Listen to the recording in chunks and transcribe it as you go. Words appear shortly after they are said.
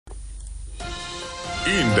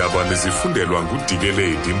Iindaba nezifundelwa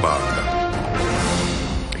nguDikeledi Mbanga.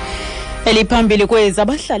 Eliphambili kwezi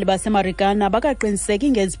abahlali baseMarikana abakaqiniseki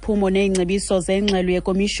ngeziphumo neengcebiso zengxelo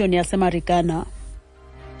yekomishoni yaseMarikana.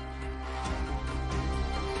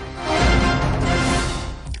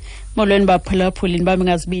 Molweni baphulaphuli bami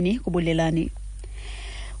ngazibini kubulelani.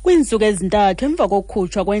 Kwiintsuku ezintathu emva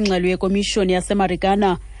kokukhutshwa kwengxelo yekomishoni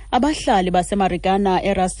yaseMarikana, abahlali baseMarikana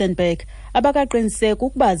eRustenberg abakaqiniseki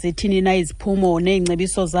ukuba zithini na iziphumo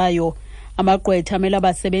neengcebiso zayo. Amagqwetha amele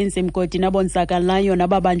abasebenzi emgodini abonzakalayo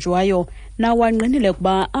nababanjwayo nawanqinile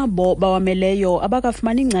ukuba abo bawameleyo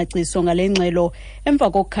abakafumani ingcaciso ngale ngxelo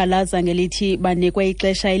emva kokukhalaza ngelithi banikwe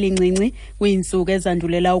ixesha elincinci kwiintsuku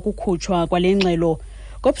ezandulela ukukhutshwa kwale ngxelo.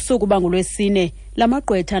 Ngobusuku bangoLwesine, la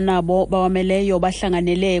magqwetha nabo bawameleyo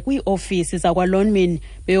bahlanganele kwii-ofisi zakwaLonmin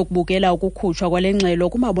beyokubukela ukukhutshwa kwale ngxelo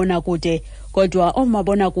kumabonakude, kodwa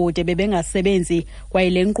oomabonakude bebengasebenzi kwaye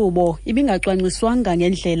le nkqubo ibingacwangciswanga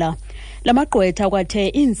ngendlela. La magqwetha kwathe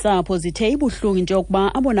iintsapho zithe ibuhlungu into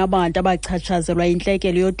yokuba abona bantu abachatshazelwa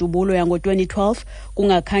intlekelo yodubulo yango-2012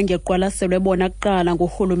 kungakhange kuqwalaselwe bona kuqala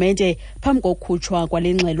ngurhulumente phambi kokukhutshwa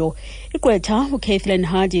kwale ngxelo. Igqwetha uKathleen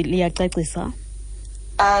Hardy liyacacisa.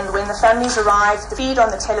 And when the families arrived, the feed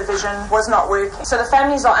on the television was not working. So the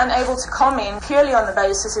families are unable to comment purely on the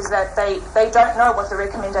basis is that they don't know what the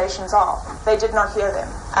recommendations are. They did not hear them.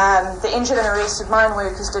 The injured and arrested mine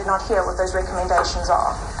workers did not hear what those recommendations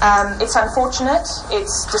are. It's unfortunate.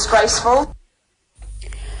 It's disgraceful.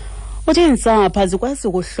 Uthi iintsapho azikwazi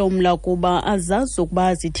ukuhlomla kuba azazi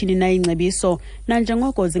ukuba zithini na iingcebiso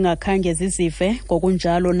nanjengoko zingakhange zizive,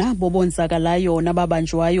 ngokunjalo nabo bonzakalayo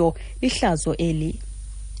nababanjwayo lihlazo eli.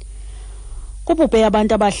 Kubhubhe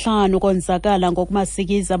abantu abahlanu konzakala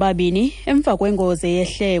ngokumasikizi ababini emva kwengozi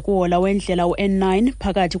eyehle kuhola wendlela u-N9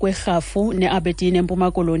 phakathi kweRhafu neAberdeen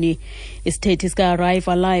eMpuma Koloni. Isithethi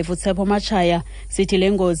sika-Arrive Alive uTshepo Machaya sithi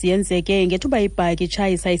le ngozi yenzeke ngethuba ibhaki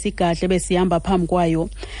itshayisa isigadle besihamba phambi kwayo.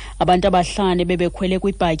 Abantu abahlanu bebekhwele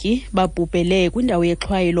kwibhaki babhubhele kwindawo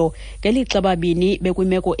yexhwayelo ngelixa ababini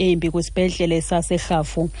bekwimeko embi kwisibhedlele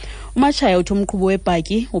saseRhafu. uMachaya uthi umqhubi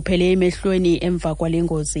webhaki uphele emehlweni emva kwale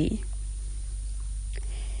ngozi.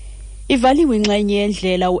 Ivaliwe inxenye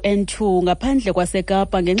yendlela u-N2 ngaphandle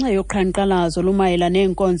kwaseKapa ngenxa yoqhankqalazo lumayela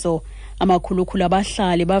neenkonzo. Amakhulukhulu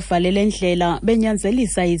abahlali bavalele endlela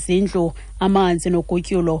benyanzelisa izindlu, amanzi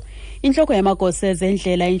nogutyulo. Intloko yamagosa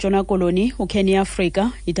ezendlela eNtshona Koloni uKenny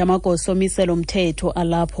Africa ithi amagosa omiselo mthetho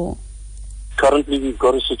alapho. Currently, we've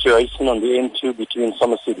got a situation on the N2 between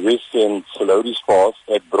Somerset West and Solodi's Pass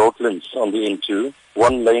at Broadlands on the N2.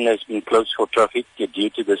 One lane has been closed for traffic due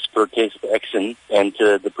to this protest action, and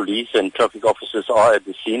the police and traffic officers are at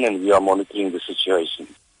the scene and we are monitoring the situation.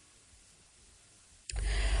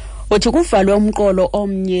 Uthi kuvalwe umqolo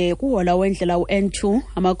omnye kuhola wendlela u-N2,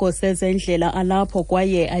 amagosa ezendlela alapho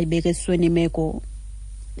kwaye ayibekisweni imeko.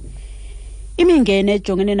 Imingene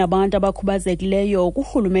ejongene nabantu abakhubazekileyo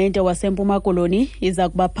kurhulumente waseMpuma Koloni iza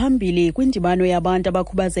kuba phambili kwindibano yabantu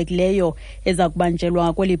abakhubazekileyo eza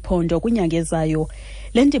kubanjelwa kweli phondo kwinyanga ezayo.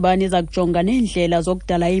 Le ndibano iza kujonga neendlela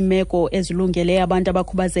zokudala imeko ezilungele abantu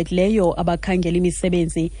abakhubazekileyo abakhangela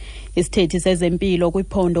imisebenzi. Isithethi sezempilo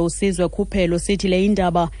kwiphondo uSizwe Khuphelo sithi le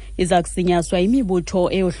indaba iza kusinyaswa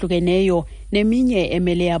imibutho eyohlukeneyo neminye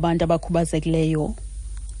emele abantu abakhubazekileyo.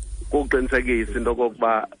 Kuqinisekisa into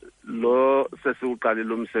kokuba lo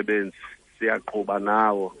sesiuqalile umsebenzi siyaqhuba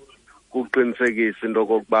nawo, kuqinisekisa into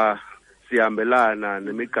kokuba sihambelana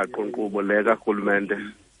nemigaqo nkqubo le karhulumente,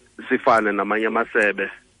 sifane namanye amasebe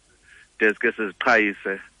deske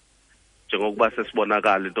siziqhayise njengokuba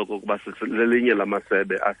sesibonakala into kokuba lelinye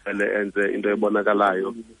lamasebe asele enze into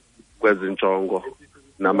ebonakalayo kwezi njongo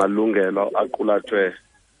namalungelo aqulathwe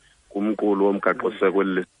kumqulu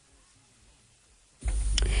womgaqo-seko.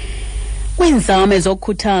 Kwiinzame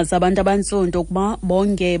zokukhuthaza abantu abantsundu ukuba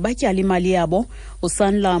bonke batyala imali yabo,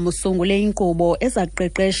 uSanlam usungule inkqubo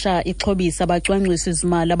ezaqeqesha ixhobisa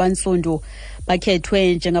abacwangcisi-zimali abantsundu.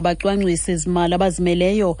 Bakhethwe njengabacwangcisi-zimali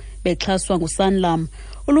abazimeleyo bexhaswa nguSanlam.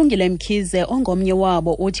 uLungile Mkhize ongomnye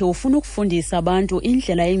wabo uthi ufuna ukufundisa abantu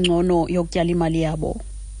indlela engcono yokutyala imali yabo.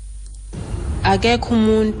 Akekho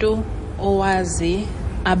umuntu owazi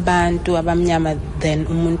abantu abamnyama than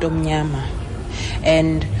umuntu omnyama,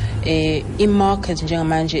 and i-market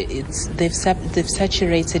njengamanje they've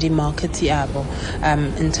saturated i-market yabo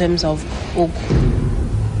in terms of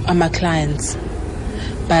ama-clients,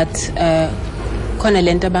 but khona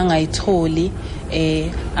lento abangayitholi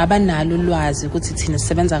abanalo ulwazi ukuthi thina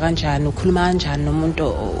sisebenza kanjani, ukhuluma kanjani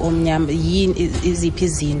nomuntu omnyama, yini iziphi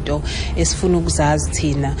izinto esifuna ukuzazi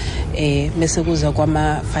thina bese kuza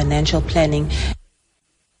kwama financial planning.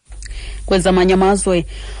 Kwezamanye amazwe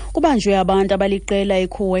Kubanjwe abantu abaliqela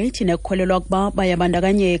eKuwait nekukholelwa ukuba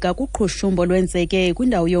bayabandakanyeka kuqhushumbo lwenzeke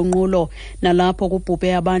kwindawo yonqulo nalapho kubhubhe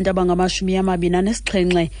abantu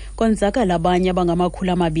abangama-27 konzakala abanye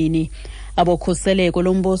abangama-200. Abokhuseleko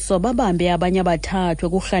lombuso babambe abanye abathathu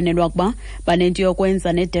ekuhlanelwa ukuba banento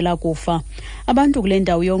yokwenza nedela kufa. Abantu kule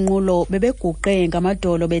ndawo yonqulo bebeguqe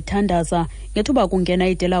ngamadolo bethandaza ngethuba kungena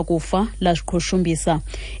idela kufa lasiqhushumbisa.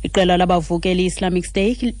 Iqela labavukeli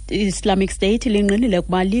Islamic State linqinile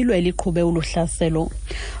ukuba lilo eliqhube uluhlaselo.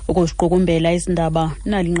 Ukuziqukumbela izindaba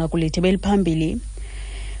nalinqaku lethu beliphambili.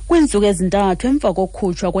 Kwiintsuku ezintathu emva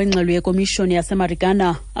kokukhutshwa kwengxelo yekomishoni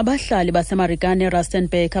yaseMarikana, abahlali baseMarikana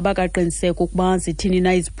eRustenberg abakaqiniseki ukuba zithini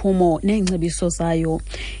na iziphumo neengcebiso zayo.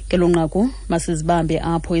 Ngelo nqaku masizibambe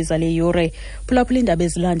apho izale yure. Phulaphula iindaba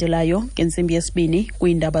ezilandelayo ngentsimbi yesibini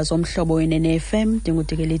kwiindaba zomhlobo wenene FM.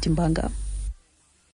 Ndingudikeleti Mbanga.